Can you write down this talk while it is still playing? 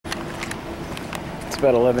It's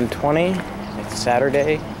about 11:20. It's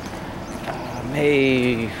Saturday,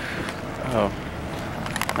 May... Oh,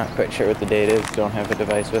 not quite sure what the date is. Don't have a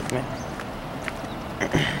device with me.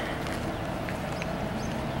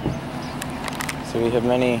 So we have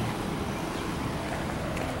many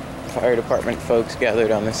fire department folks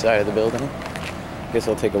gathered on this side of the building. Guess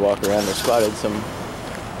I'll take a walk around. I spotted some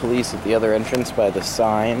police at the other entrance by the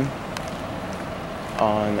sign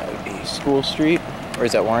on a School Street, or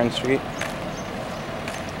is that Warren Street?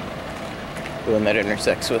 The one that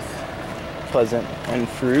intersects with Pleasant and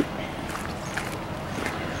Fruit.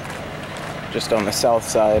 Just on the south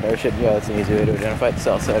side, that's an easy way to identify the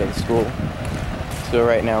south side of the school. So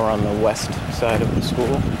right now we're on the west side of the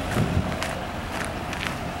school.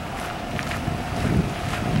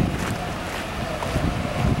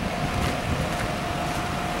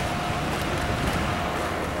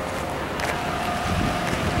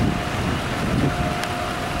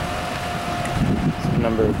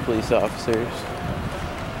 Number of police officers.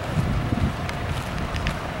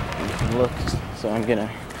 You can look, so I'm gonna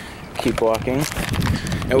keep walking.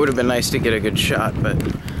 It would have been nice to get a good shot, but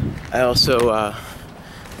I also,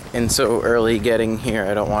 in so early getting here,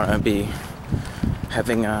 I don't want to be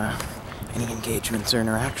having any engagements or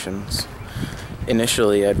interactions.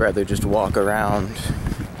 Initially, I'd rather just walk around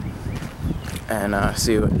and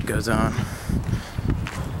see what goes on.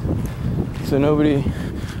 So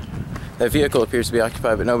that vehicle appears to be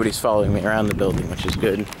occupied, but nobody's following me around the building, which is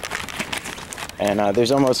good. And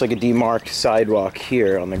there's almost like a demarked sidewalk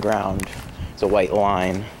here on the ground. It's a white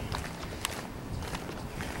line.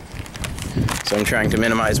 So I'm trying to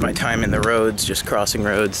minimize my time in the roads, just crossing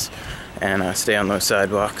roads, and stay on those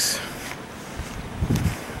sidewalks.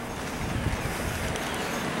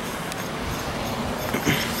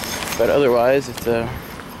 But otherwise, it's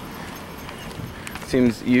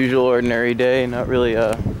seems usual, ordinary day, not really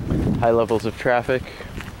high levels of traffic.